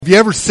Have you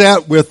ever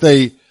sat with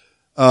a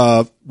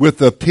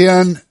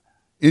pen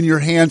in your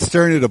hand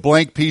staring at a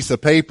blank piece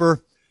of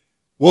paper?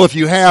 Well, if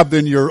you have,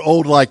 then you're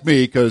old like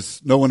me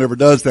because no one ever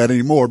does that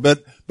anymore.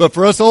 But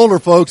for us older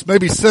folks,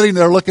 maybe sitting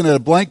there looking at a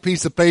blank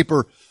piece of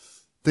paper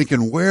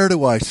thinking, where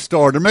do I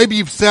start? Or maybe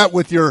you've sat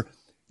with your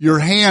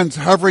hands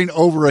hovering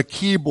over a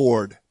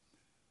keyboard,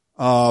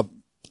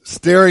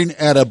 staring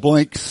at a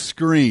blank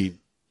screen.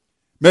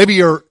 Maybe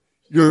you're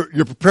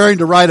preparing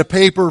to write a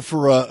paper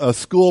for a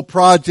school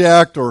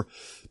project, or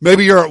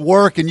maybe you're at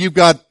work and you've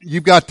got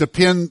to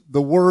pen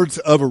the words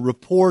of a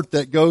report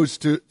that goes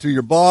to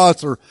your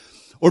boss, or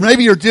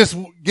maybe you're just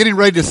getting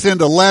ready to send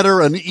a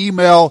letter, an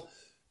email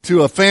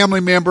to a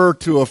family member,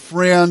 to a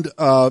friend,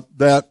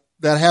 that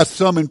has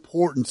some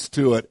importance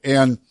to it.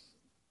 And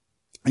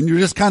you're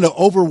just kind of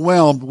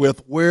overwhelmed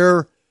with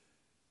where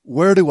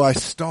do I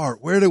start?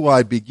 Where do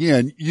I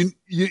begin?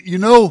 You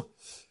know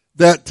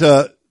that,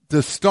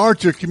 to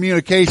start your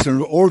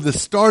communication, or the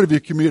start of your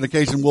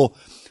communication will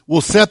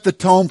set the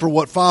tone for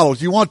what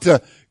follows. You want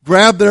to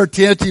grab their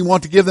attention. You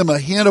want to give them a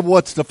hint of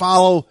what's to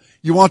follow.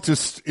 You want to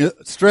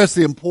stress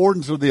the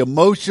importance or the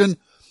emotion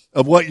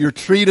of what your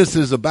treatise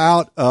is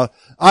about.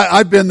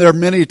 I've been there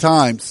many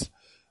times,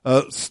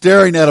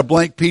 staring at a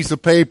blank piece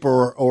of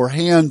paper or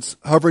hands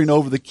hovering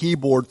over the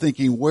keyboard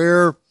thinking,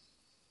 where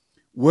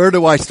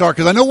do I start?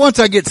 Because I know once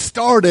I get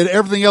started,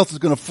 everything else is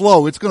going to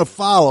flow. It's going to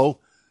follow.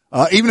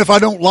 Even if I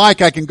don't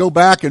like, I can go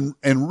back and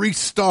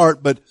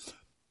restart, but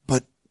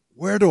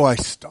where do I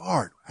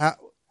start?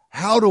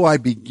 How do I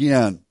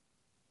begin?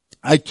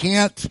 I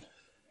can't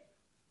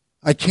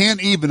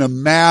even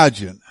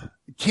imagine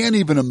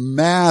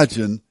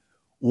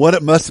what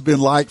it must have been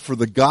like for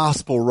the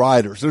gospel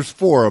writers. There's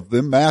 4 of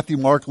them, Matthew,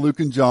 Mark, Luke,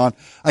 and John.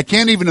 I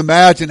can't even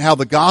imagine how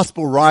the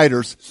gospel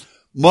writers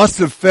must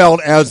have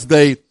felt as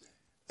they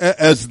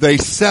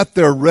sat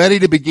there ready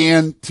to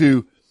begin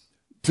to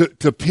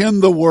pen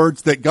the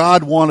words that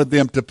God wanted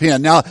them to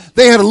pen. Now,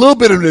 they had a little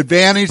bit of an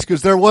advantage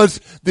because there was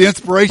the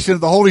inspiration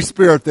of the Holy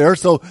Spirit there,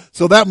 so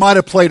that might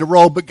have played a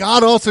role, but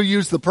God also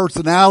used the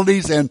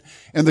personalities and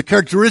the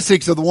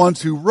characteristics of the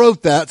ones who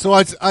wrote that. So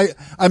I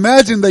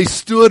imagine they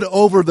stood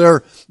over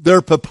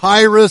their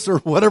papyrus or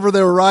whatever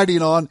they were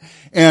writing on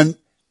and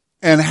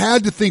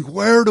had to think,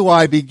 where do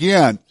I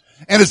begin?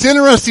 And it's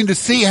interesting to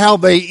see how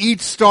they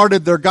each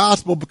started their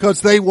gospel,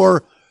 because they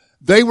were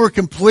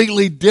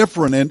completely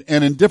different,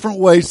 and in different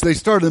ways they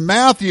started.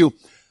 Matthew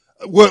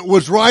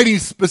was writing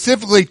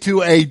specifically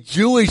to a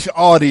Jewish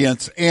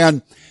audience,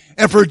 and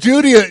for a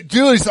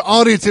Jewish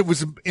audience, it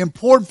was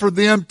important for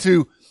them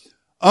to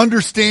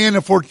understand,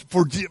 and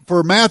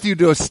for Matthew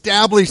to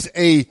establish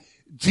a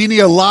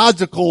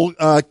genealogical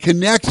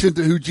connection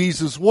to who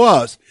Jesus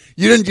was.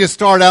 You didn't just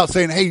start out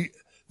saying, hey,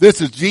 this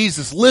is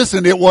Jesus.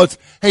 Listen, it was,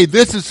 hey,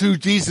 this is who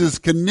Jesus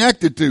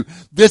connected to.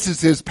 This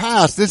is his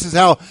past. This is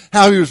how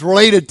he was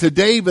related to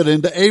David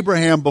and to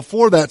Abraham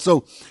before that.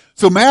 So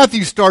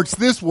Matthew starts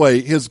this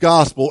way, his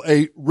gospel,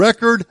 a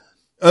record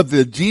of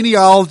the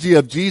genealogy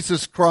of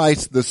Jesus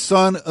Christ, the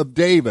son of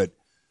David.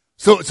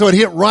 So it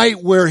hit right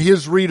where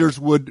his readers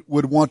would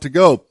want to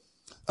go.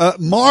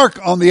 Mark,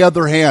 on the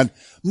other hand,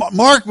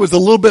 Mark was a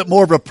little bit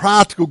more of a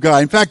practical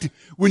guy. In fact,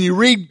 when you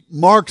read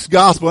Mark's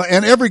gospel,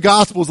 and every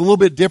gospel is a little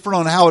bit different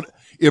on how it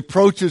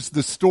approaches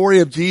the story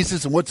of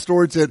Jesus and what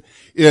stories it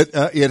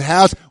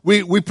has.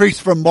 We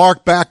preached from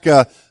Mark back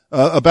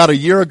about a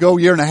year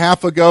and a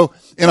half ago,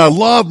 and I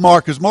love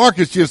Mark because Mark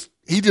is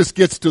he just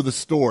gets to the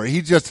story.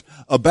 He's just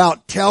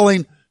about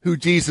telling who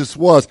Jesus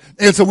was.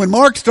 And so when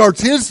Mark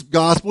starts his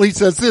gospel, he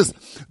says this,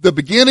 the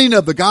beginning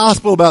of the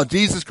gospel about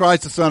Jesus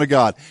Christ, the Son of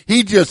God.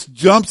 He just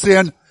jumps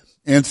in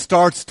and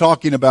starts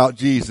talking about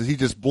Jesus. He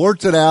just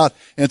blurts it out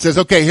and says,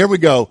 okay, here we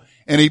go.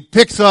 And he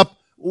picks up,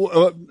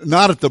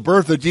 not at the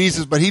birth of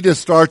Jesus, but he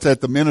just starts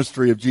at the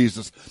ministry of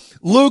Jesus.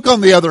 Luke,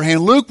 on the other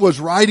hand, Luke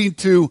was writing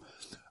to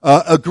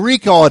a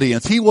Greek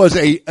audience. He was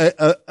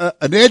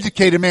an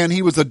educated man.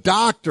 He was a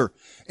doctor.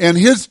 And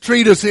his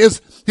treatise,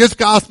 his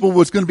gospel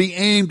was going to be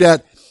aimed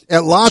at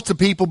lots of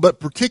people, but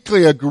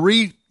particularly a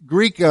Greek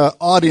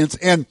audience.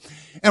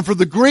 And for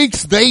the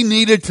Greeks, they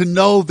needed to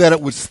know that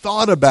it was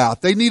thought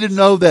about. They needed to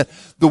know that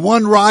the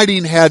one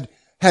writing had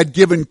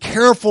given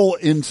careful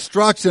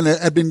instruction,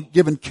 had been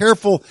given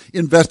careful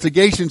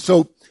investigation.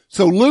 So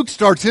Luke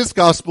starts his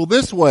gospel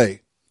this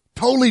way,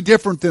 totally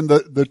different than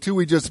the 2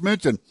 we just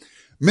mentioned.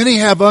 Many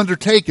have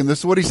undertaken, this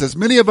is what he says,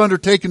 many have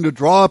undertaken to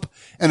draw up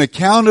an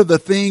account of the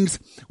things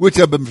which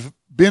have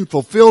been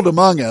fulfilled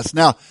among us.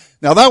 Now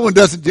that one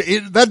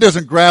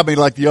doesn't grab me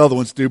like the other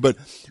ones do, but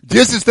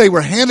just as they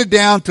were handed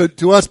down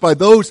to us by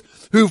those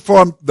who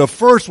from the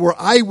first were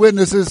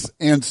eyewitnesses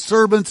and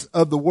servants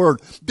of the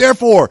word.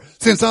 Therefore,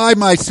 since I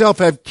myself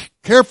have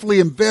carefully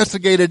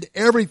investigated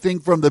everything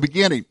from the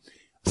beginning,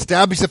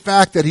 establish the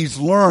fact that he's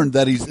learned,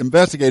 that he's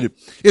investigated,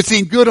 it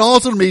seemed good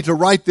also to me to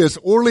write this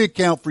orderly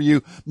account for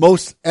you,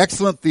 most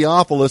excellent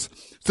Theophilus,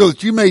 so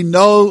that you may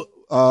know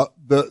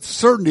the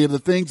certainty of the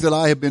things that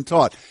I have been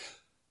taught,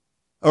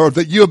 or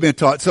that you have been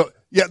taught. So,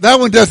 yeah, that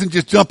one doesn't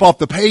just jump off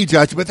the page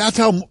at you, but that's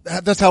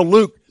how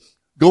Luke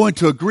going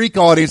to a Greek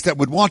audience that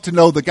would want to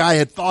know the guy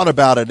had thought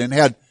about it and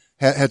had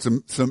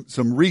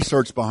some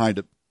research behind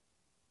it.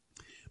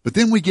 But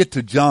then we get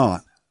to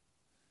John.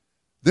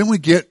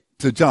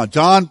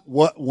 John,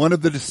 one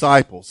of the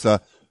disciples.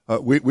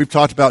 We've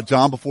talked about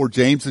John before.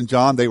 James and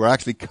John, they were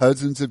actually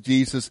cousins of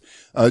Jesus.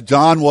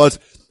 John was,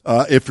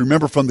 if you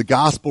remember from the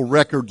gospel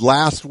record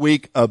last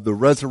week of the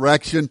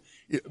resurrection,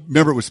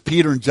 remember it was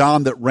Peter and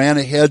John that ran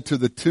ahead to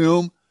the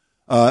tomb.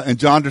 And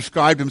John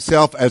described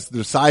himself as the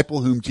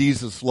disciple whom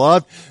Jesus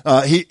loved.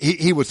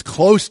 He was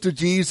close to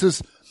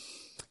Jesus,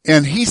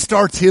 and he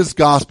starts his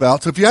gospel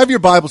out. So if you have your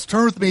Bibles,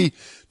 turn with me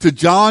to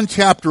John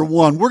chapter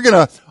 1. We're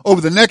gonna,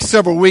 over the next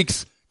several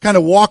weeks, kind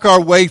of walk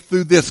our way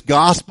through this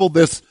gospel,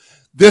 this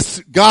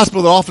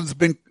gospel that often has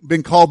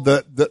been called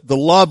the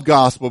love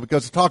gospel,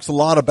 because it talks a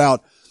lot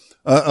about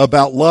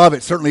love.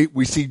 It certainly,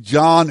 we see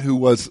John, who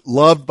was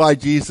loved by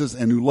Jesus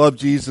and who loved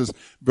Jesus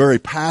very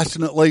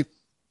passionately.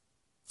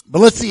 But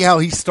let's see how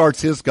he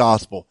starts his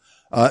gospel.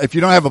 If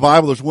you don't have a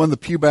Bible, there's one in the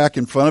pew back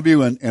in front of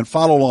you, and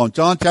follow along.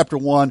 John chapter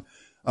 1,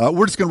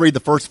 we're just going to read the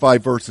first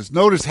 5 verses.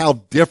 Notice how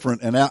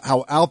different and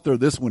how out there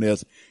this one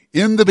is.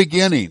 In the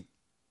beginning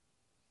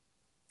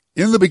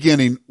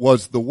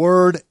was the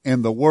Word,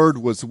 and the Word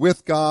was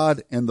with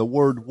God, and the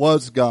Word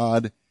was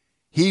God.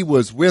 He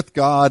was with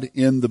God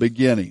in the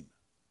beginning.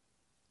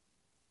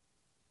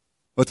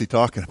 What's he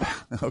talking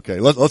about? Okay,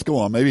 let's go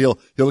on. Maybe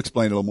he'll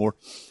explain it a little more.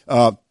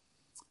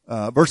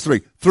 Verse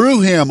 3,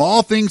 through him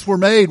all things were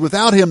made.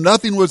 Without him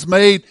nothing was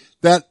made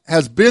that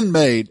has been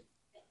made.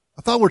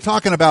 I thought we're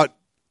talking about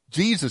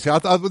Jesus. I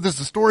thought this is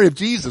the story of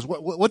Jesus.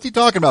 What's he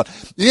talking about?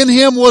 In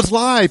him was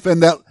life,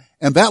 and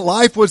that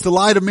life was the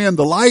light of men.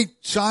 The light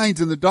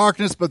shines in the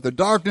darkness, but the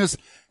darkness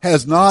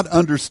has not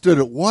understood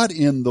it. What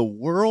in the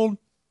world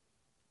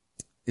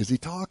is he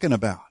talking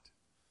about?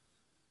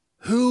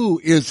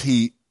 Who is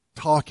he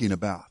talking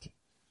about?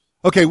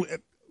 Okay,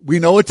 we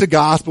know it's a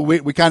gospel.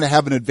 We kind of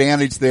have an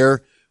advantage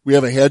there. We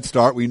have a head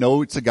start. We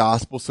know it's a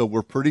gospel, so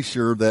we're pretty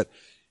sure that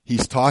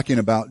he's talking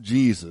about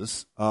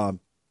Jesus. But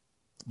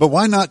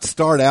why not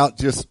start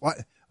out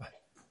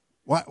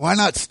why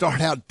not start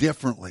out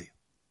differently?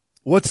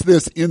 What's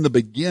this in the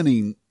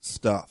beginning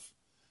stuff?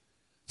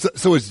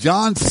 So is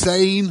John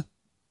saying,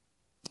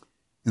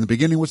 in the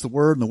beginning was the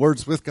Word, and the Word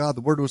was with God,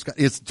 the Word was God?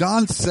 Is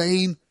John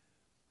saying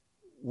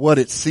what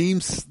it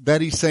seems that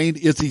he's saying?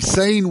 Is he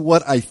saying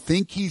what I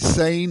think he's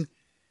saying?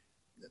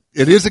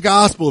 It is a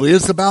gospel. It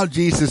is about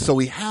Jesus, so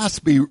he has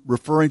to be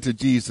referring to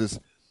Jesus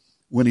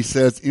when he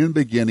says, in the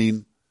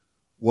beginning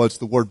was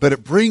the Word. But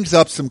it brings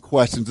up some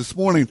questions. This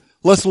morning,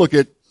 let's look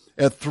at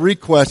 3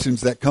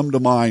 questions that come to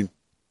mind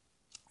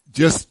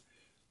just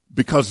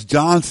because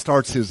John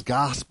starts his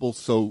gospel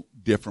so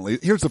differently.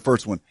 Here's the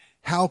first one.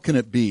 How can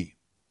it be?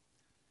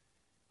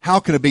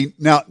 How can it be?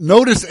 Now,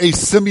 notice a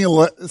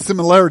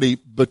similarity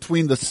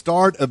between the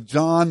start of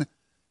John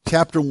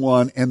chapter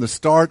 1 and the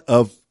start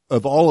of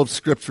all of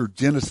Scripture,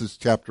 Genesis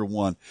chapter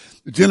 1.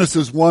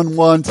 Genesis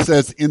 1:1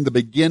 says, in the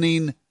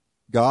beginning,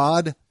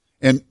 God.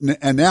 And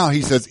now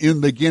he says, in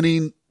the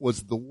beginning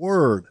was the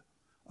Word.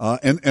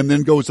 And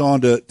then goes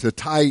on to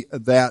tie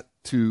that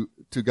to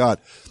God.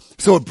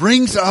 So it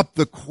brings up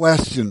the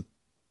question,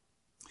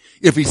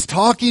 if he's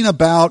talking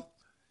about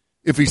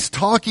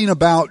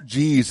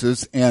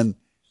Jesus and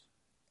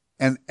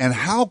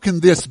how can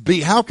this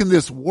be? How can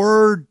this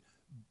Word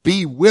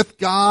be with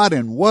God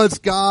and was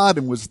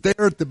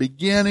there at the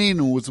beginning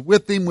and was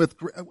with him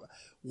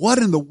what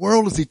in the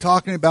world is he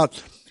talking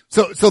about?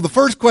 So the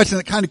first question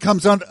that kind of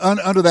comes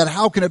under that,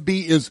 how can it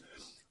be, is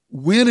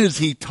when is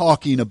he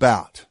talking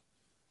about?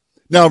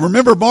 Now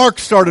remember, Mark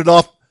started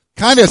off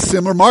kind of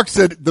similar. Mark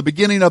said the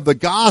beginning of the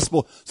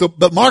gospel.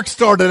 But Mark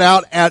started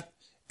out at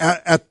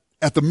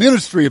the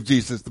ministry of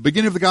Jesus, the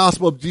beginning of the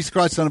gospel of Jesus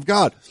Christ, Son of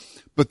God.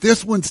 But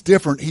this one's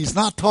different. He's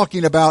not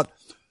talking about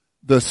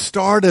the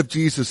start of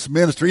Jesus'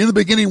 ministry. In the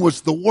beginning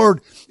was the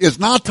Word. Is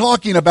not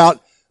talking about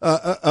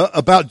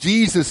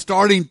Jesus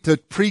starting to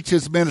preach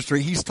his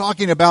ministry. He's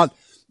talking about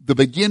the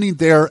beginning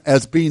there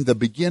as being the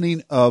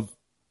beginning of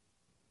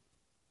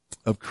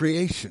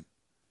creation.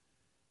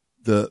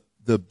 The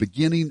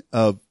beginning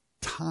of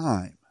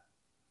time.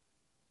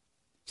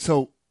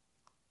 So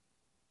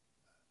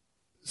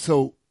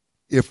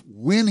if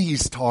when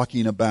he's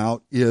talking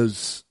about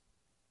is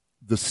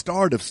the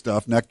start of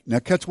stuff, now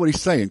catch what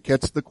he's saying,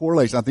 catch the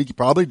correlation. I think he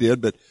probably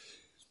did, but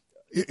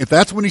if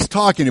that's when he's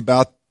talking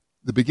about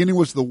the beginning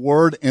was the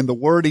Word, and the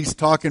Word he's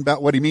talking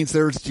about, what he means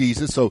there is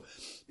Jesus. So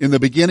in the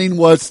beginning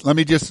was, let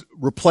me just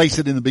replace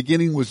it, in the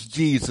beginning was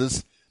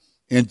Jesus,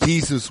 and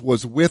Jesus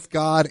was with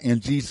God,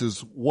 and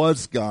Jesus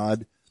was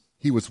God.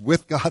 He was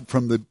with God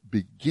from the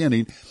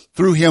beginning.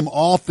 Through him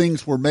all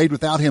things were made.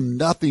 Without him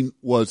nothing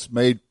was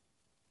made.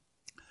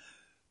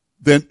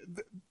 Then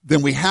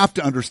we have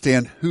to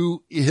understand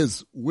who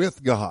is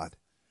with God.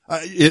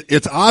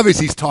 It's obvious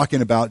he's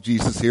talking about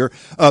Jesus here.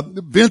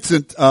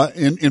 Vincent,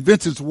 in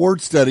Vincent's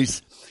word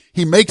studies,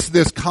 he makes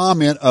this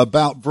comment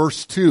about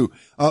verse 2.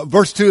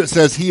 Verse 2, it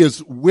says he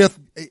is with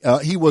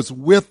he was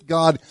with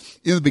God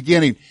in the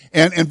beginning.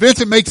 And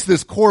Vincent makes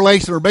this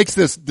correlation or makes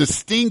this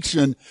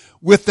distinction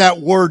with that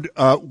word,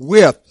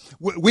 with.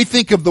 We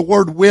think of the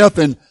word with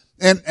and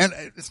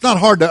it's not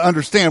hard to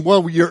understand.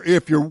 Well,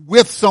 if you're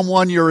with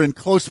someone, you're in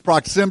close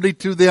proximity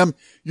to them.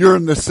 You're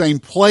in the same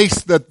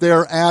place that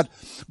they're at.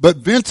 But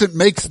Vincent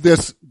makes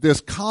this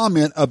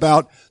comment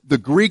about the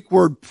Greek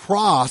word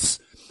pros,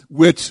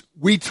 which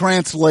we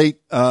translate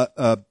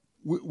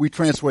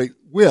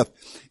with.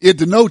 It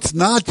denotes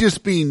not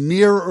just being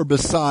near or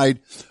beside,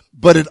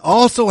 but it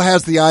also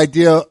has the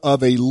idea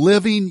of a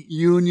living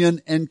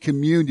union and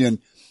communion.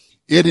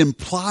 It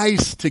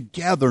implies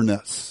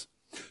togetherness.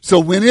 So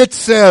when it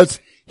says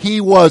he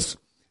was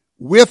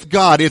with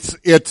God,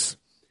 it's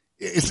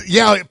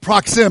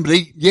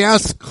proximity,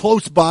 yes,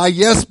 close by,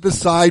 yes,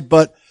 beside,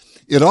 but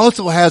it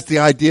also has the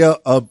idea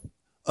of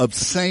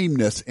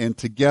sameness and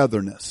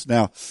togetherness.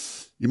 Now,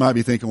 you might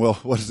be thinking, well,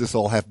 what does this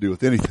all have to do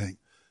with anything?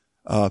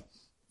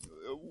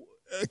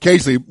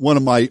 Occasionally one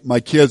of my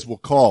kids will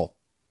call,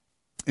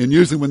 and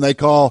usually when they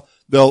call,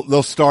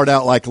 they'll start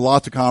out like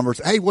lots of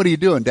converse. Hey, what are you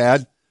doing,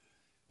 Dad?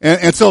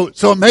 And so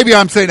maybe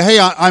I'm saying, hey,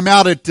 I'm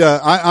out at,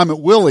 I'm at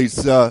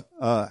Willie's,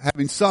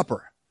 having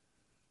supper.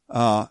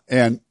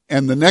 And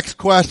the next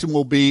question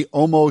will be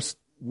almost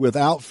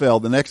without fail.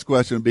 The next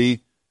question will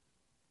be,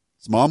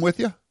 is Mom with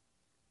you?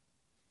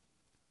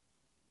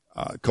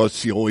 Cause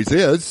she always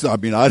is. I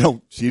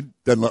mean, she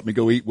doesn't let me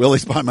go eat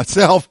Willie's by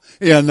myself.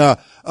 And,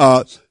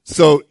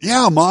 so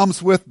yeah,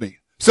 Mom's with me.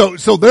 So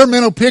their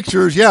mental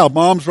pictures, yeah,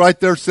 Mom's right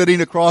there sitting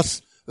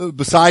across,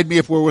 beside me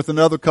if we're with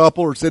another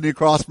couple, or sitting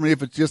across from me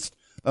if it's just,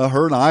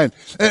 her and I.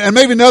 And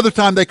maybe another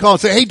time they call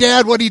and say, hey,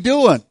 Dad, what are you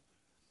doing?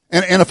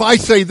 And if I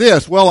say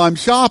this, well, I'm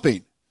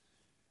shopping.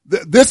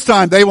 This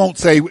time they won't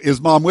say,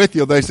 is Mom with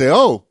you? They say,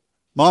 oh,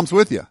 Mom's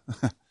with you.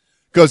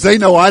 Cause they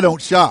know I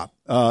don't shop.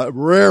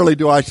 Rarely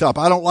do I shop.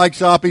 I don't like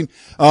shopping.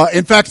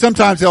 In fact,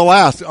 sometimes they'll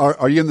ask,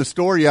 are you in the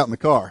store or are you out in the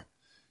car?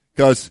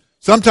 Cause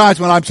sometimes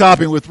when I'm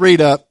shopping with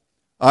Rita,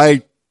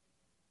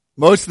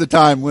 most of the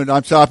time when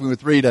I'm shopping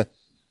with Rita,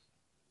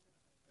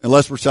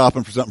 unless we're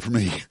shopping for something for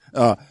me,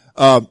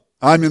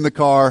 I'm in the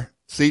car,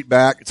 seat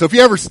back. So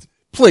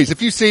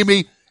if you see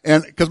me,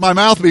 and cause my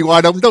mouth will be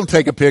wide open, don't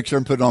take a picture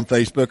and put it on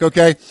Facebook,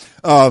 okay?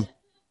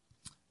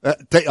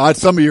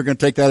 Some of you are going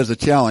to take that as a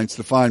challenge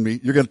to find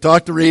me. You're going to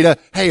talk to Rita.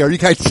 Hey, are you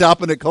guys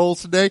shopping at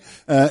Kohl's today?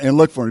 And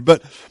look for me.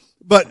 But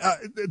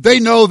they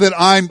know that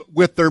I'm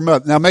with their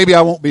mother. Now maybe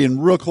I won't be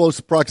in real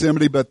close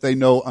proximity, but they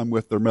know I'm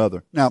with their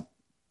mother. Now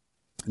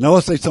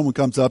let's say someone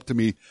comes up to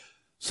me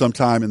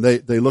sometime and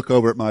they look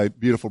over at my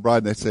beautiful bride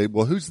and they say,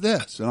 well, who's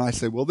this? And I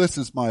say, well, this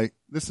is my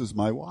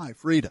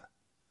wife, Rita.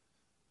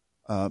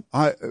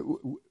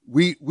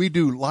 We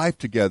do life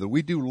together.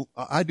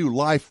 I do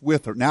life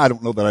with her. Now I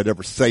don't know that I'd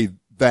ever say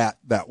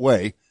that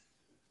way,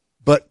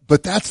 but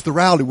that's the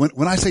reality.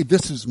 When I say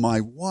this is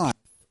my wife,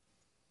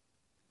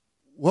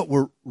 what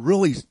we're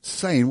really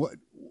saying,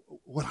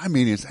 what I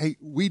mean is, hey,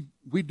 we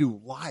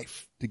do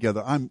life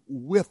together. I'm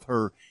with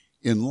her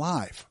in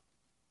life.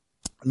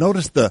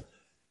 Notice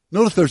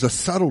there's a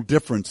subtle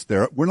difference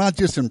there. We're not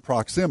just in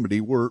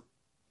proximity.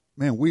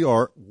 We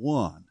are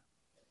one.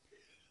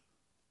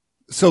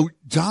 So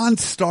John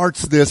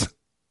starts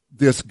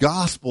this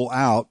gospel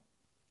out,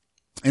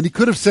 and he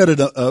could have said it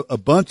a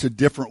bunch of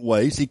different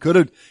ways. He could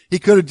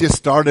have just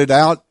started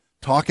out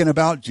talking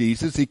about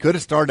Jesus. He could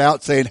have started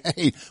out saying,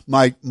 hey,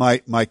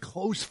 my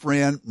close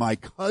friend, my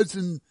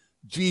cousin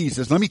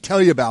Jesus, let me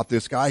tell you about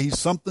this guy. He's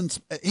something,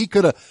 he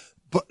could have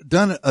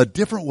done a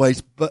different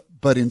ways,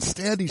 but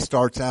instead he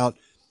starts out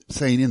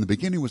saying, in the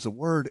beginning was the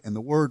Word, and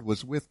the Word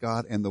was with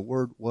God, and the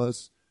Word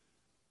was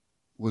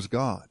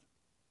God.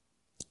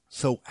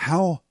 So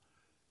how,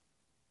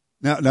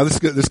 now this is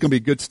going to be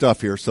good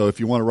stuff here. So if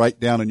you want to write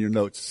down in your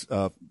notes,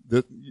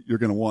 you're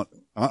going to want,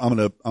 I'm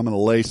going to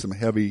lay some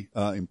heavy,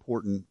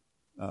 important,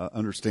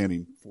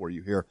 understanding for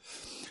you here.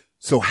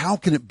 So how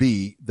can it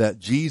be that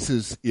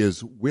Jesus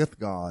is with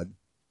God,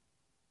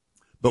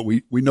 but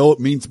we know it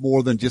means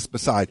more than just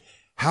beside?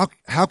 How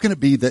can it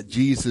be that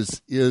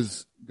Jesus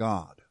is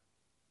God?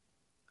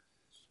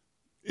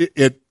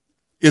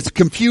 It's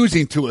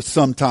confusing to us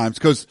sometimes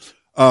because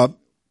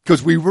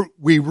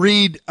we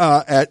read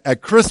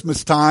at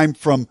Christmas time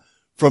from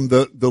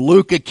the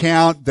Luke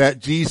account that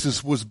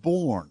Jesus was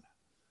born,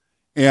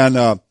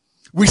 and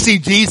we see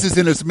Jesus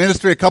in his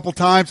ministry a couple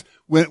times.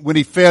 When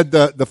he fed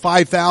the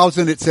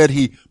 5,000, it said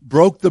he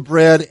broke the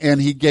bread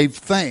and he gave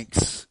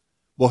thanks.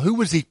 Well, who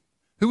was he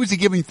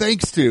giving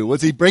thanks to?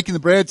 Was he breaking the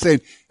bread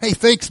saying, hey,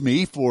 thanks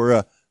me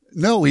for,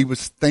 no, he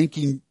was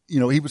thanking,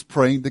 he was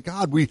praying to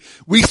God. We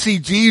see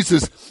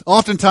Jesus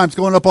oftentimes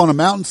going up on a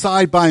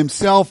mountainside by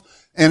himself,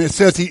 and it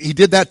says he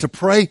did that to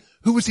pray.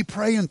 Who was he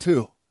praying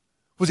to?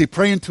 Was he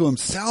praying to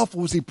himself,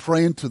 or was he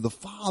praying to the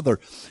Father?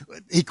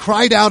 He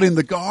cried out in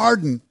the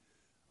garden,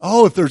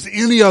 oh, if there's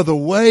any other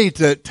way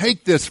to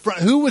take this,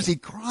 who was he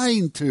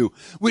crying to?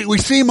 We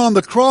see him on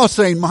the cross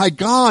saying, my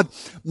God,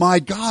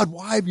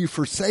 why have you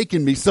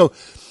forsaken me? So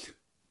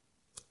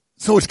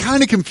it's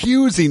kind of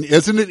confusing,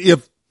 isn't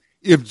it?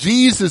 if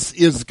Jesus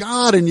is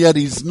God and yet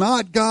he's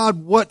not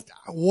God, what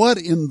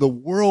in the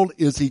world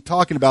is he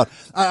talking about?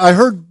 I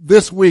heard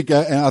this week,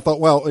 and I thought,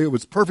 well, it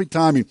was perfect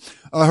timing.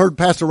 I heard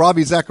Pastor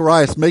Ravi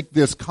Zacharias make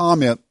this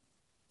comment,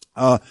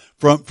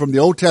 from the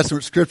Old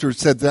Testament scripture. It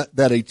said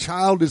that a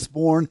child is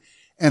born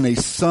and a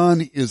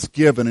son is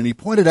given. And he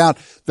pointed out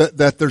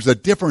that there's a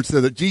difference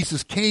there, that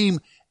Jesus came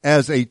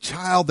as a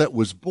child that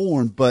was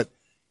born, but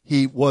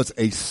he was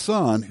a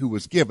son who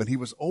was given. He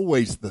was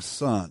always the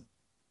son.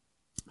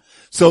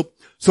 So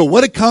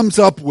what it comes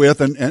up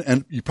with,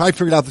 and you probably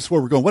figured out this is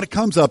where we're going, what it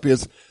comes up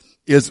is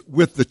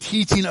with the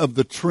teaching of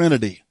the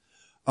Trinity.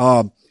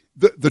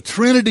 The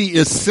Trinity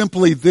is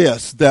simply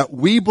this, that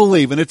we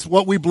believe, and it's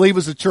what we believe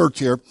as a church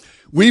here,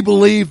 we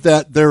believe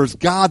that there's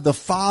God the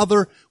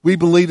Father, we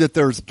believe that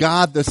there's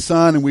God the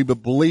Son, and we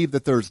believe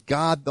that there's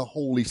God the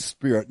Holy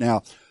Spirit.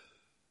 Now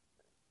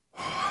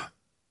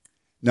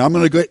I'm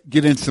going to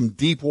get in some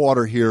deep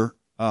water here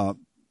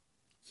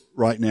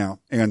right now,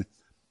 and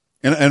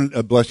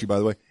bless you, by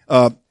the way.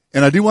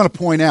 And I do want to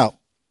point out,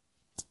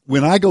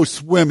 when I go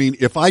swimming,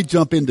 if I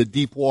jump into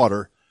deep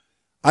water,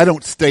 I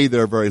don't stay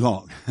there very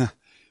long.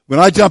 When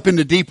I jump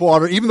into deep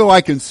water, even though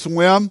I can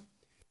swim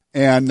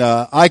and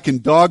I can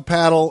dog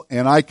paddle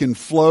and I can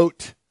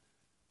float,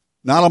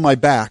 not on my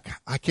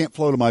back. I can't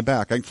float on my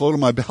back. I can float on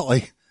my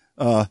belly.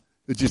 You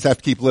just have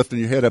to keep lifting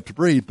your head up to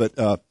breathe.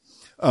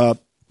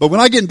 But when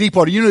I get in deep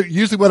water,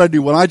 usually what I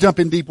do, when I jump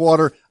in deep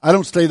water, I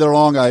don't stay there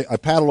long. I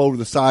paddle over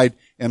the side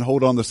and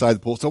hold on the side of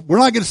the pool. So we're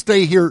not going to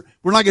stay here.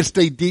 We're not going to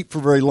stay deep for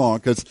very long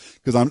because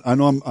I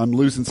know I'm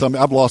losing some.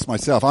 I've lost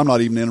myself. I'm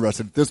not even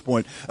interested at this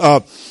point.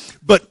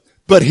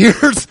 But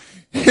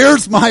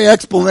here's my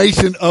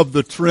explanation of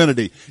the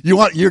Trinity.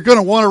 You're going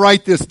to want to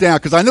write this down,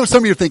 because I know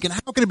some of you are thinking,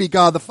 how can it be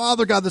God the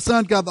Father, God the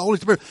Son, God the Holy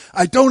Spirit?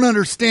 I don't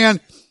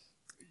understand.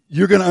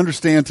 You're going to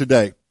understand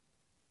today.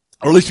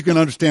 Or at least you're going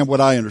to understand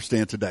what I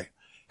understand today.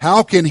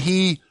 How can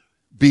he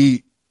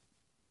be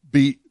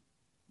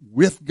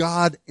with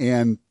God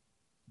and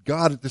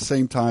God at the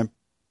same time?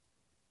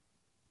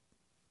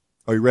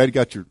 Are you ready?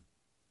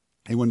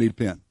 Anyone need a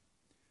pen?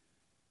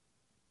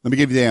 Let me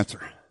give you the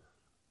answer.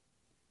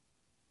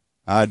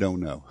 I don't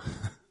know.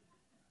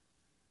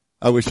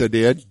 I wish I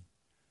did.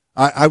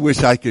 I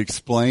wish I could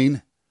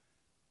explain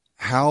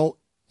how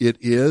it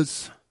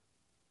is.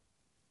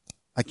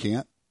 I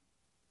can't.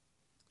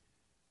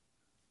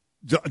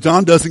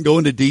 John doesn't go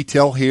into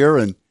detail here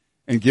and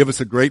give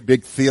us a great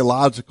big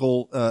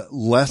theological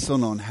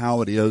lesson on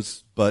how it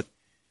is, but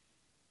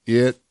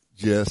it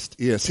just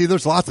is. See,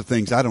 there's lots of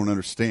things I don't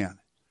understand.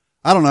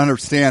 I don't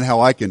understand how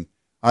I can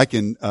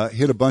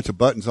hit a bunch of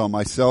buttons on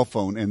my cell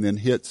phone and then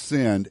hit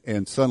send,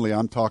 and suddenly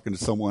I'm talking to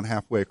someone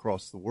halfway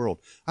across the world.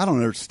 I don't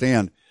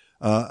understand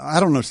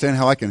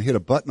how I can hit a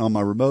button on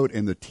my remote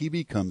and the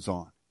TV comes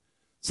on.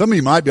 Some of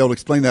you might be able to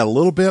explain that a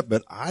little bit,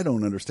 but I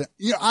don't understand.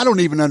 I don't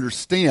even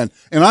understand,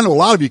 and I know a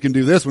lot of you can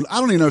do this one. I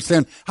don't even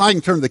understand how I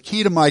can turn the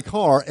key to my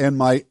car and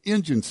my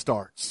engine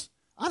starts.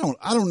 I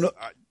don't know.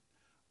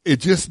 It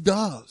just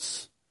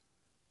does.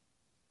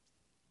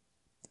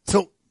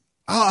 So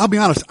I'll be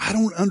honest, I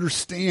don't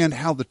understand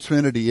how the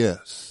Trinity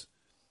is.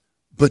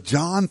 But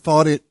John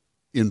thought it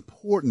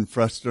important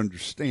for us to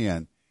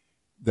understand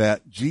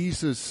that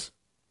Jesus,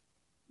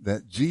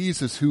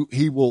 who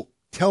he will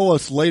tell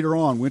us later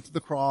on, went to the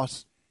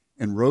cross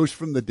and rose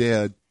from the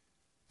dead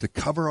to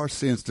cover our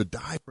sins, to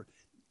die for.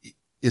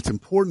 It's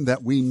important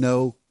that we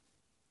know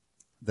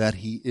that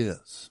he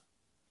is.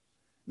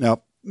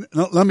 Now,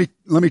 let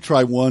me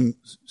try one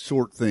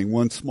short thing,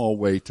 one small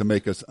way to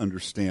make us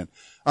understand.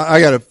 I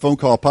got a phone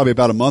call probably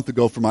about a month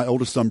ago from my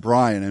oldest son,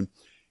 Brian,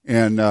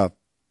 and I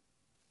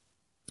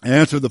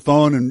answered the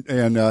phone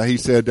and he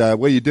said,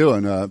 what are you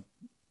doing?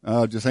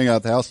 Just hanging out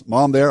at the house.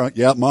 Mom there?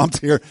 Yeah, Mom's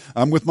here.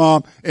 I'm with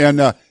Mom. And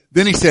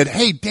then he said,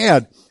 hey,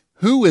 Dad,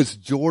 who is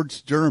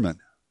George German?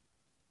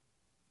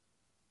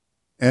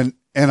 And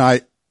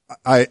I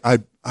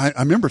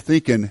remember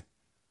thinking,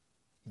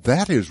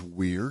 that is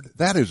weird.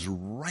 That is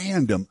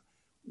random.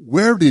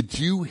 Where did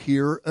you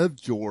hear of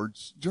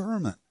George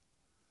German?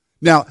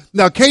 Now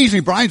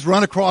occasionally Brian's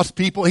run across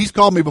people. He's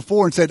called me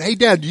before and said, hey,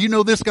 Dad, do you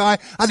know this guy?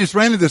 I just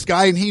ran into this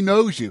guy and he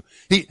knows you.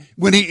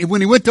 When he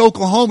went to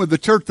Oklahoma, the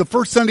church, the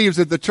first Sunday he was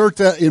at the church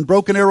in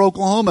Broken Arrow,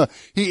 Oklahoma,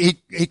 he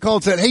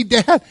called and said, hey,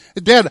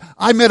 Dad,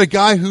 I met a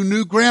guy who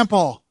knew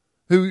Grandpa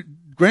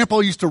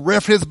used to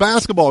ref his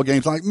basketball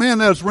games. Like, man,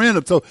 that's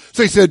random. So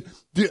he said,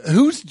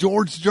 who's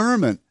George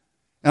German?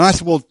 And I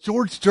said, well,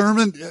 George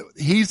German,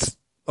 he's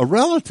a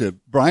relative,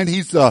 Brian.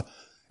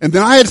 And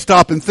then I had to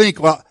stop and think,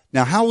 well,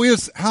 now how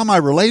am I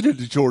related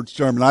to George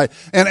German? I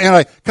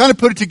kind of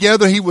put it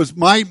together. He was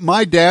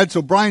my dad,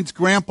 so Brian's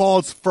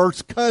grandpa's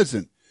first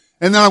cousin.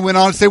 And then I went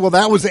on to say, well,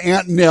 that was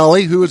Aunt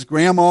Nellie, who was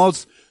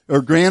grandma's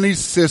or granny's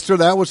sister.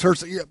 That was her,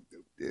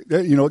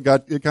 it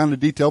got kind of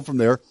detailed from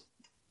there.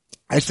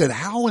 I said,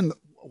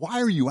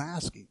 why are you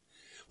asking?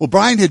 Well,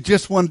 Brian had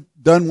just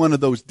done one of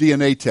those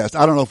DNA tests.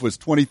 I don't know if it was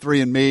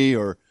 23andMe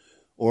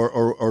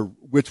or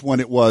which one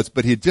it was,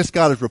 but he had just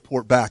got his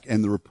report back,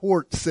 and the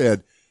report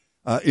said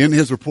in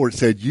his report, it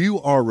said, "You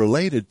are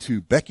related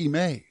to Becky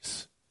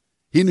Mays."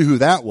 He knew who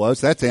that was.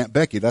 That's Aunt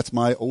Becky. That's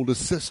my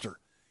oldest sister.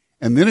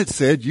 And then it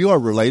said, "You are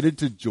related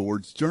to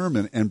George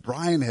German." And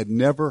Brian had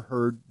never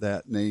heard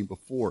that name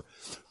before.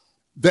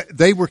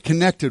 They were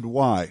connected.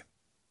 Why?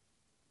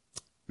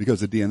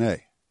 Because of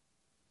DNA.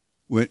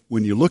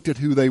 When you looked at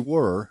who they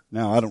were,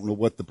 now I don't know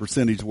what the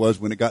percentage was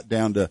when it got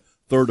down to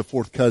third or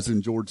fourth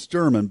cousin George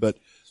German, but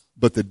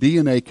the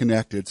DNA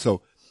connected.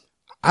 So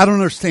I don't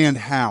understand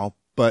how,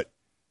 but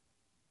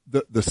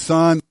the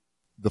Son,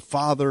 the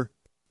Father,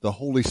 the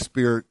Holy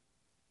Spirit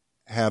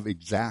have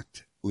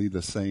exactly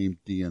the same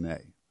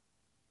DNA.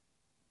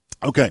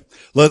 Okay,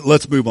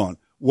 let's move on.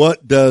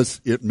 What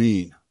does it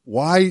mean?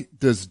 Why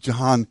does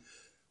John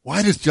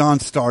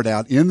start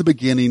out, "In the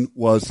beginning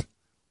was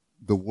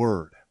the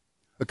Word"?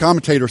 A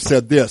commentator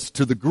said this,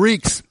 to the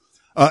Greeks,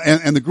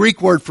 and the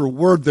Greek word for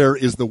word there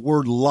is the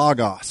word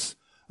logos.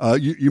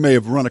 You may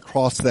have run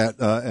across that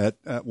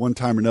at one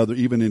time or another,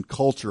 even in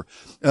culture.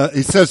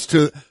 He says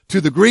to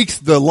the Greeks,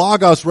 the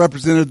logos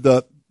represented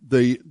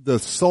the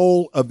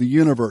soul of the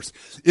universe.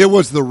 It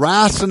was the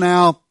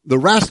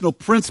rational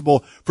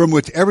principle from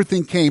which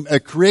everything came, a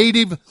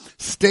creative,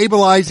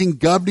 stabilizing,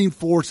 governing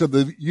force of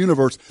the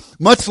universe.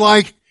 Much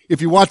like, if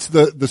you watch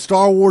the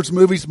Star Wars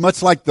movies,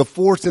 much like the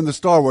Force in the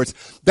Star Wars,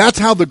 that's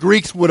how the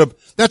Greeks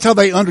that's how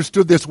they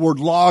understood this word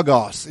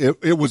logos.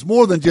 It was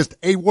more than just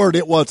a word.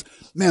 It was,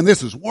 man,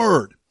 this is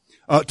word.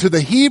 To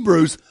the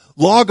Hebrews,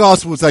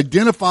 logos was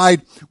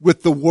identified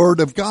with the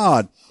Word of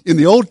God. In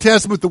the Old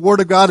Testament, the Word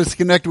of God is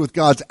connected with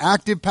God's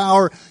active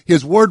power.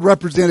 His Word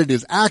represented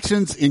His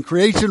actions in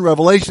creation,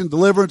 revelation,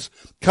 deliverance,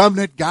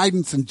 covenant,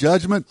 guidance, and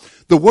judgment.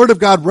 The Word of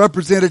God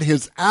represented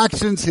His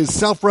actions, His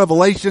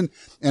self-revelation,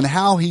 and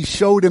how He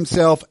showed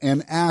Himself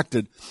and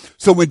acted.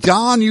 So when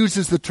John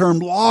uses the term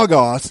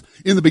logos,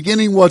 "In the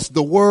beginning was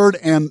the Word,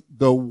 and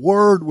the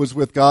Word was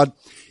with God,"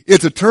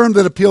 it's a term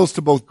that appeals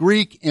to both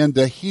Greek and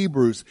to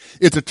Hebrews.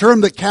 It's a term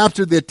that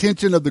captured the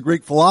attention of the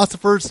Greek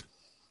philosophers,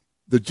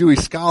 the Jewish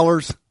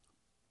scholars,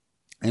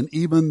 and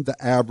even the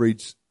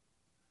average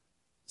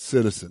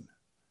citizen.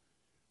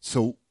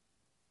 So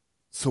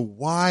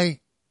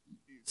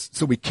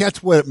we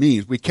catch what it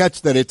means. We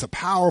catch that it's a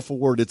powerful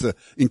word. It's an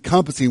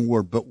encompassing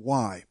word. But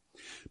why?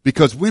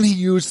 Because when he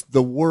used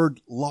the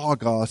word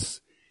logos,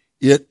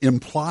 it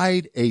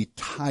implied a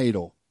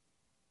title.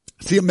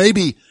 See, it may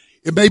be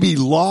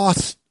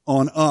lost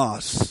on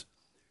us,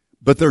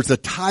 but there's a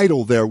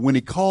title there. When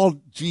he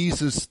called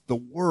Jesus the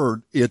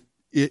Word, it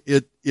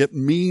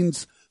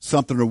means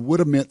something, or would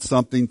have meant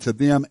something to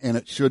them, and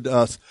it should to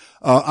us.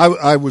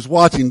 I was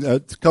watching a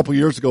couple of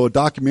years ago a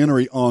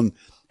documentary on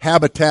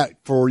Habitat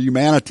for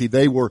Humanity.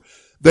 They were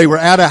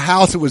at a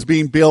house that was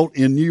being built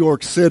in New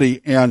York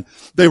City, and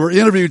they were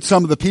interviewed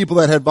some of the people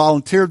that had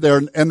volunteered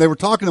there, and they were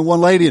talking to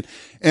one lady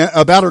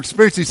about her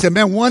experience. He said,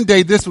 "Man, one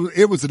day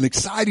it was an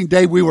exciting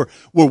day. We're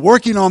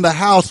working on the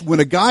house when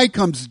a guy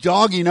comes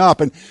jogging up,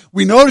 and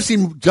we noticed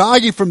him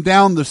jogging from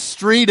down the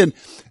street, and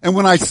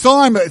when I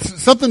saw him,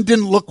 something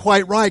didn't look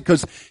quite right,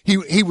 because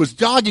he was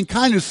jogging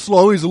kind of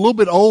slow. He's a little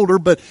bit older,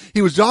 but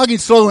he was jogging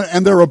slow,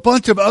 and there were a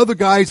bunch of other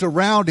guys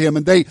around him,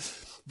 and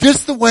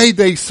just the way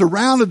they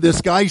surrounded this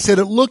guy," he said,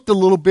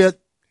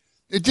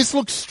 it just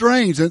looked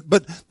strange.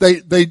 But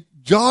they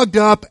jogged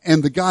up,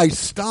 and the guy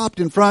stopped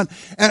in front.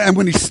 And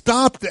when he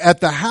stopped at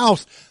the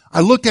house,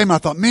 I looked at him, I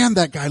thought, man,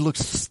 that guy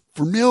looks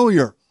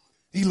familiar.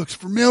 He looks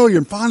familiar.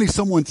 And finally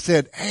someone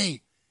said,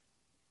 "Hey,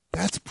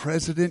 that's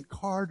President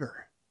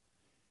Carter."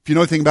 If you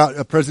know anything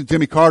about President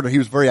Jimmy Carter, he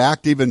was very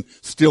active and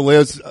still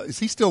is. Is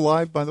he still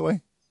alive, by the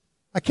way?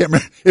 I can't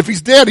remember. If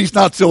he's dead, he's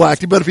not still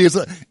active, but if he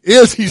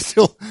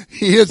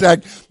he is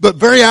active, but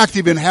very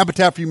active in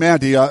Habitat for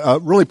Humanity,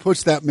 really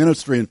pushed that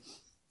ministry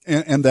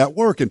and that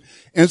work.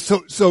 And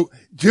so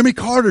Jimmy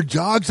Carter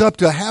jogs up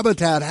to a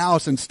Habitat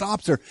house and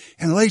stops there,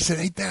 and the lady said,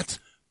 "Hey, that's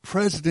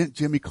President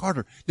Jimmy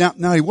Carter."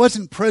 Now he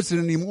wasn't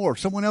president anymore.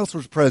 Someone else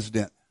was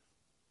president,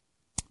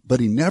 but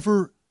he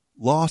never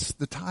lost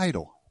the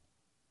title.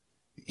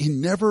 He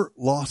never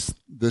lost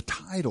the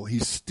title.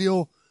 He's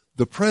still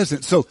the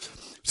president.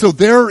 So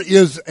there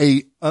is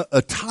a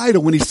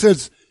title when he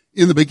says,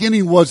 "In the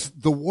beginning was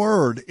the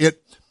Word."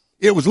 It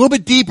was a little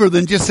bit deeper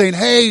than just saying,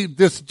 "Hey,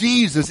 this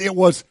Jesus." It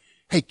was,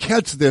 hey,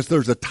 catch this.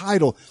 There's a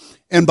title.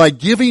 And by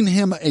giving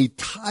him a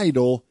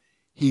title,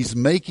 he's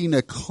making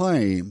a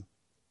claim.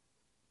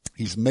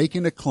 He's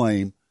making a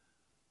claim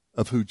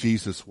of who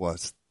Jesus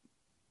was.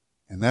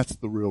 And that's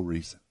the real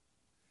reason.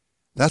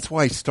 That's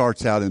why he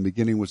starts out, "In the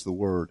beginning was the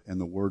Word, and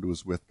the Word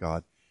was with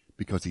God,"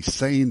 because he's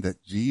saying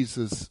that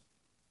Jesus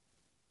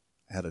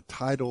had a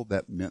title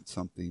that meant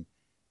something,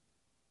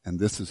 and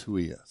this is who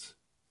he is.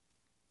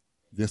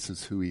 This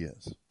is who he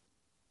is.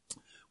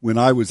 When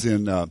I was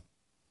in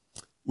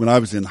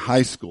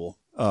high school,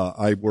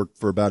 I worked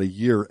for about a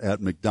year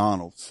at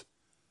McDonald's,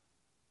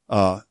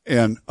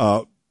 and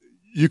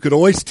you could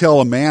always tell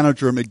a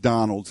manager at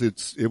McDonald's.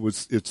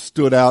 It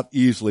stood out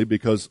easily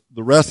because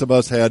the rest of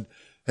us had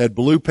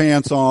blue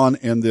pants on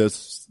and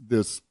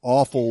this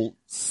awful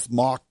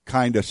smock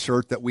kind of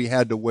shirt that we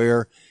had to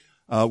wear.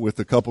 with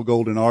a couple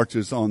golden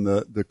arches on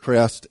the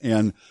crest.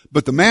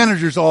 But the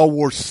managers all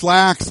wore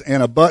slacks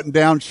and a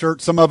button-down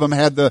shirt. Some of them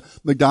had the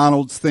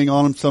McDonald's thing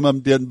on them. Some of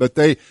them didn't, but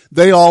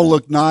they all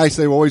looked nice.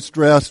 They were always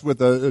dressed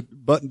with a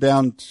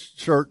button-down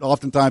shirt,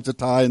 oftentimes a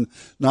tie and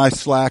nice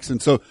slacks.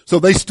 And so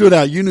they stood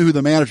out. You knew who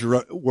the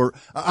managers were.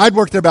 I'd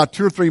worked there about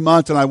 2 or 3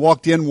 months, and I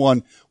walked in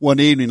one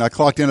evening. I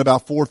clocked in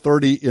about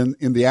 4:30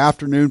 in the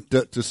afternoon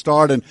to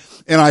start, and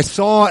I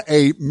saw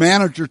a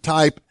manager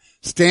type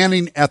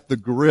standing at the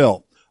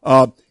grill.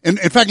 And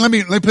in fact, let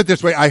me put it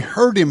this way. I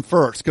heard him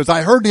first, because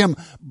I heard him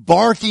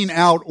barking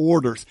out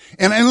orders.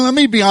 And let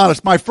me be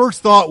honest, my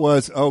first thought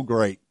was, oh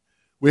great,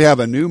 we have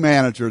a new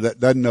manager that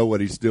doesn't know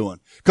what he's doing.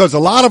 Because a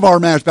lot of our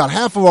managers, about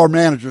half of our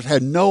managers,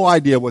 had no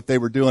idea what they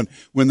were doing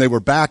when they were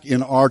back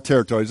in our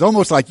territory. It's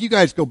almost like, you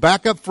guys go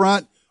back up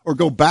front or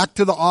go back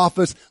to the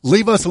office,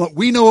 leave us alone.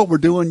 We know what we're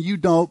doing, you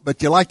don't,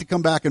 but you like to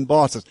come back and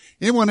boss us.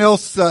 Anyone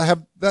else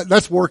have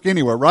that's work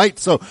anywhere, right?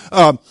 So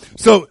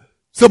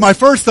my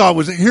first thought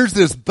was, here's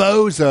this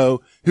bozo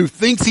who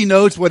thinks he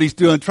knows what he's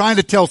doing, trying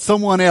to tell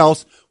someone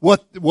else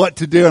what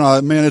to do. And I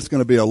thought, man, it's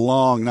going to be a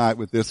long night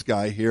with this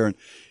guy here.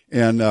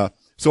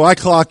 So I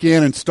clock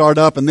in and start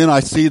up, and then I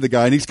see the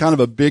guy, and he's kind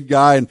of a big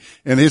guy,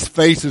 and his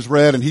face is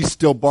red, and he's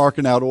still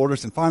barking out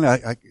orders. And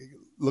finally I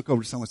look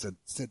over to someone and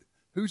said,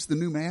 who's the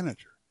new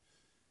manager?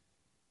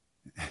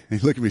 And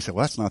he looked at me and said,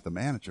 well, that's not the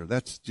manager.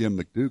 That's Jim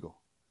McDougall.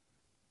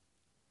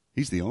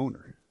 He's the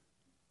owner.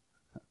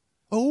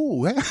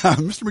 Oh, yeah,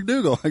 Mr.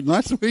 McDougall,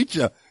 nice to meet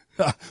you.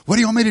 What do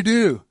you want me to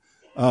do?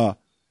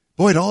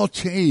 Boy, it all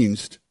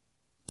changed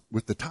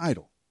with the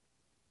title.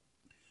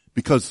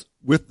 Because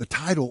with the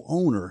title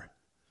owner,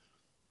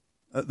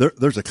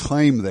 there's a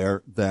claim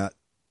there that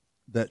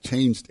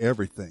changed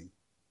everything.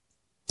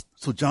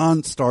 So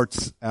John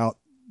starts out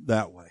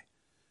that way.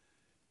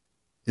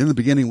 In the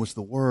beginning was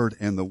the Word,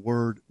 and the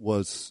Word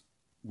was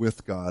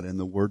with God, and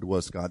the Word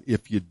was God.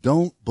 If you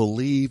don't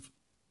believe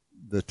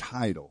the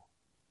title,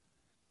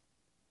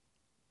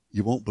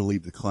 you won't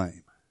believe the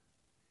claim.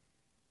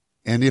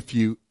 And if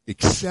you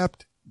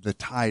accept the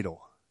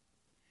title,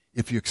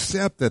 if you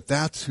accept that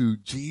that's who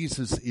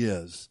Jesus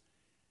is,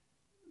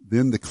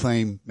 then the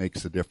claim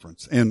makes a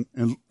difference. And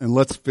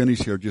let's finish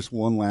here. Just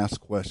one last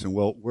question.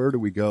 Well, where do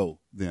we go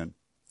then?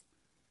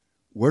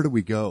 Where do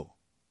we go?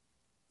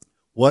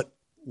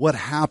 What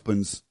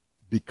happens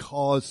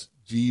because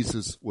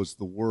Jesus was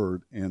the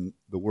Word, and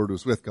the Word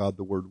was with God,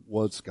 the Word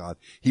was God.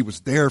 He was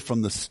there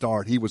from the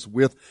start. He was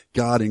with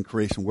God in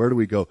creation. Where do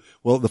we go?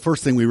 Well, the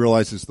first thing we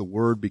realize is the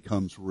Word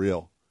becomes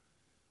real.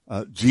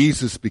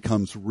 Jesus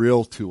becomes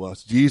real to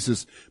us.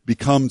 Jesus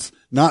becomes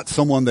not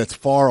someone that's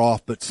far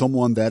off, but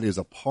someone that is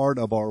a part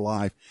of our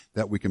life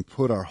that we can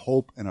put our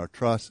hope and our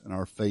trust and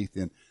our faith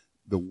in.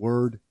 The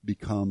Word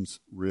becomes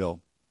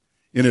real.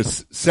 In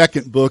his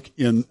second book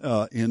in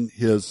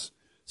his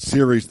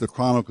series, The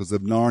Chronicles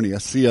of Narnia,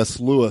 C.S.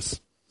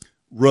 Lewis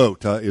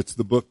wrote, it's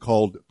the book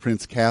called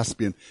Prince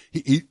Caspian.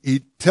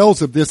 He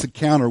tells of this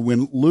encounter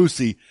when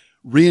Lucy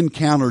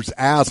re-encounters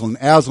Aslan.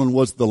 Aslan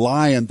was the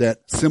lion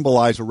that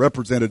symbolized or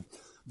represented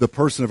the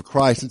person of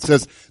Christ. It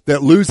says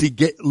that Lucy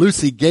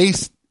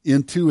gazed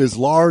into his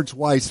large,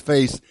 wise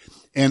face,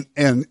 and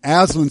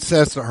Aslan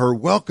says to her,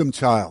 "Welcome,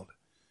 child."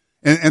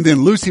 And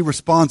then Lucy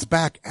responds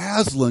back,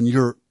 "Aslan,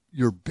 you're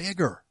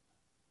bigger."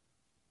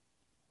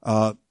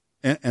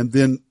 And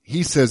then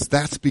he says,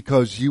 "That's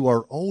because you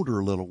are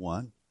older, little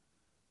one."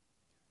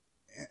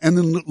 And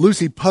then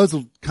Lucy,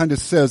 puzzled, kind of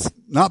says,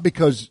 "Not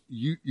because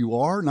you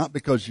are, not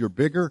because you're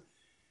bigger."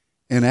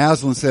 And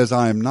Aslan says,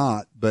 "I am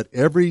not, but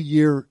every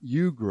year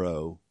you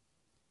grow,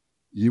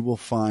 you will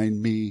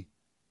find me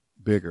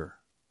bigger."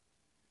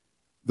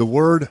 The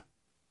Word,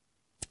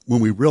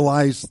 when we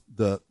realize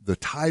the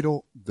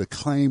title, the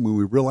claim, when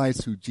we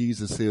realize who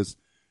Jesus is,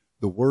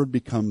 the Word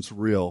becomes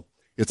real.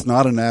 It's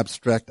not an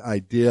abstract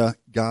idea.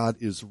 God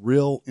is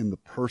real in the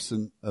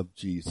person of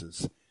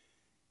Jesus.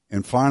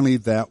 And finally,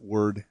 that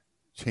Word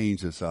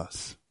changes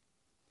us.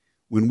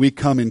 When we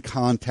come in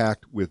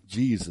contact with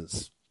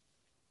Jesus,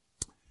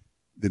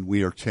 then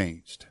we are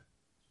changed.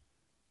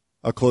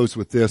 I'll close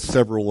with this.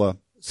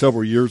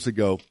 Several years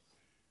ago,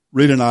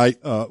 Rita and I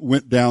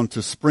went down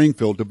to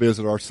Springfield to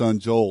visit our son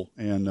Joel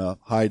and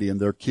Heidi and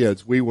their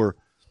kids. We were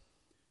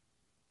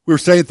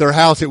staying at their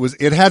house.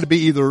 It had to be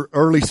either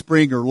early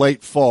spring or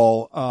late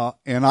fall,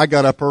 and I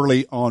got up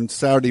early on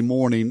Saturday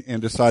morning and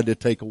decided to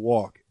take a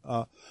walk.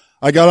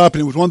 I got up,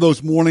 and it was one of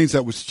those mornings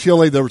that was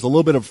chilly. There was a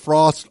little bit of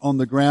frost on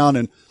the ground,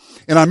 and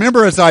I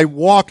remember as I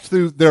walked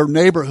through their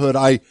neighborhood,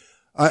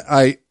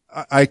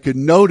 I could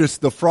notice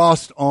the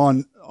frost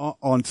on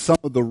some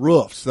of the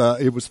roofs.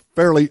 It was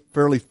fairly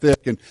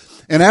thick, and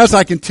as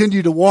I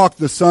continued to walk,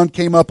 the sun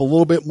came up a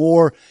little bit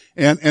more,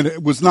 and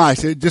it was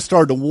nice. It just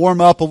started to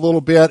warm up a little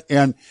bit,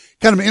 and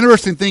kind of an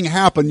interesting thing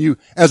happened.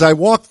 As I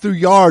walked through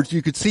yards,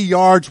 you could see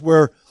yards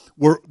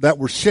that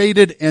were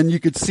shaded, and you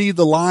could see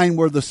the line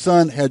where the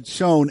sun had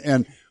shone,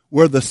 and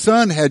where the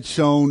sun had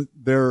shone,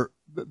 the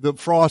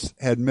frost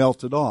had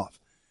melted off.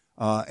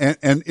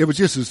 And it was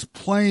just as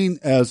plain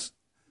as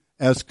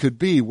could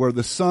be. Where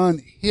the sun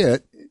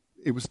hit,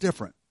 it was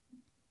different.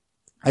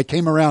 I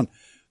came around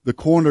the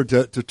corner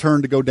to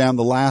turn to go down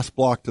the last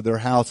block to their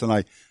house, and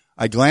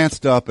I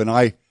glanced up,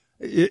 and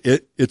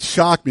it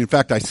shocked me. In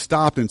fact, I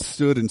stopped and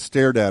stood and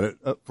stared at it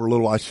for a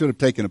little while. I should have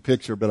taken a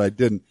picture, but I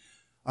didn't.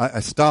 I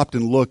stopped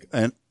and looked,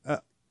 and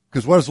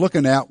because what I was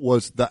looking at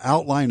was the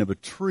outline of a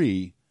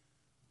tree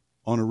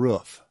on a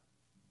roof.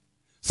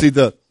 See,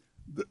 the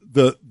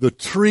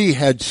tree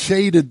had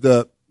shaded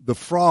the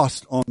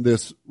frost on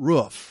this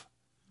roof.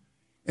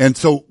 And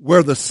so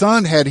where the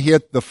sun had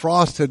hit, the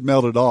frost had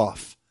melted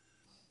off.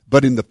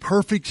 But in the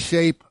perfect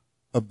shape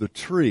of the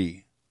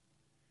tree,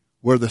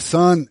 where the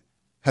sun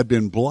had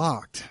been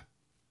blocked,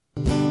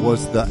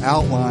 was the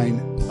outline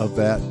of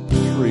that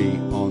tree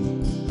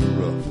on the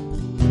roof.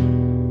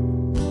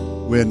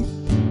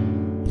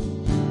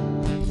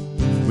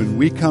 When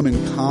we come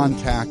in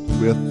contact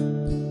with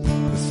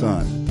the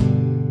Son,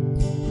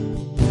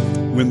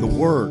 when the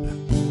Word,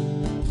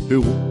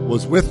 who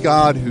was with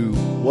God, who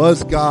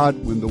was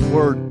God, when the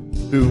Word,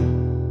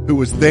 who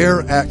was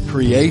there at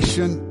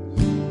creation,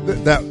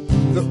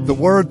 the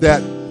Word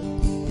that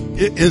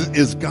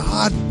is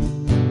God,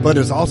 but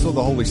is also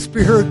the Holy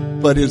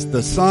Spirit, but is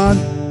the Son.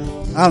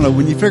 I don't know.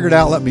 When you figure it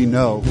out, let me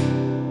know.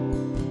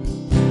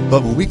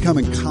 But when we come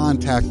in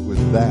contact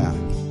with that,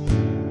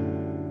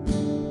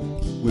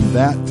 when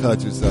that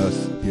touches us,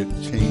 it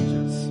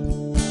changes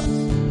us.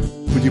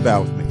 Would you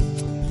bow with me?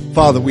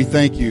 Father, we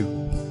thank you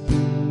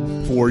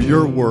for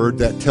your word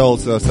that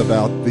tells us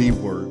about the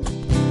Word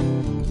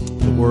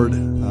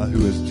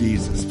who is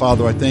Jesus.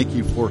 Father, I thank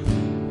you for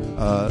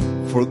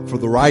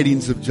the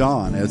writings of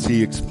John as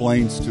he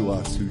explains to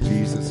us who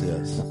Jesus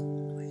is.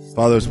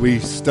 Father, as we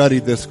study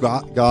this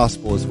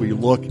gospel, as we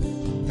look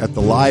at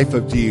the life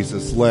of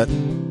Jesus, let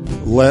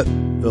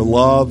the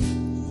love,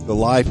 the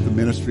life, the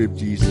ministry of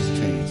Jesus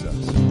change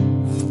us.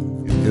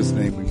 In his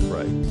name we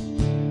pray.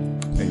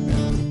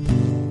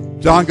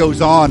 Amen. John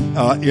goes on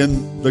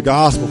in the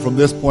gospel from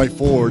this point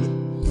forward.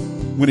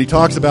 When he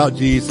talks about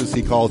Jesus,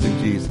 he calls him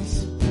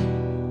Jesus.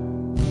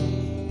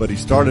 But he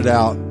started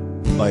out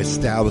by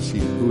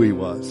establishing who he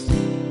was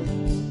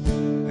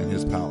and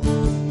his power.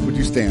 Would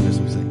you stand as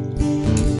we sing?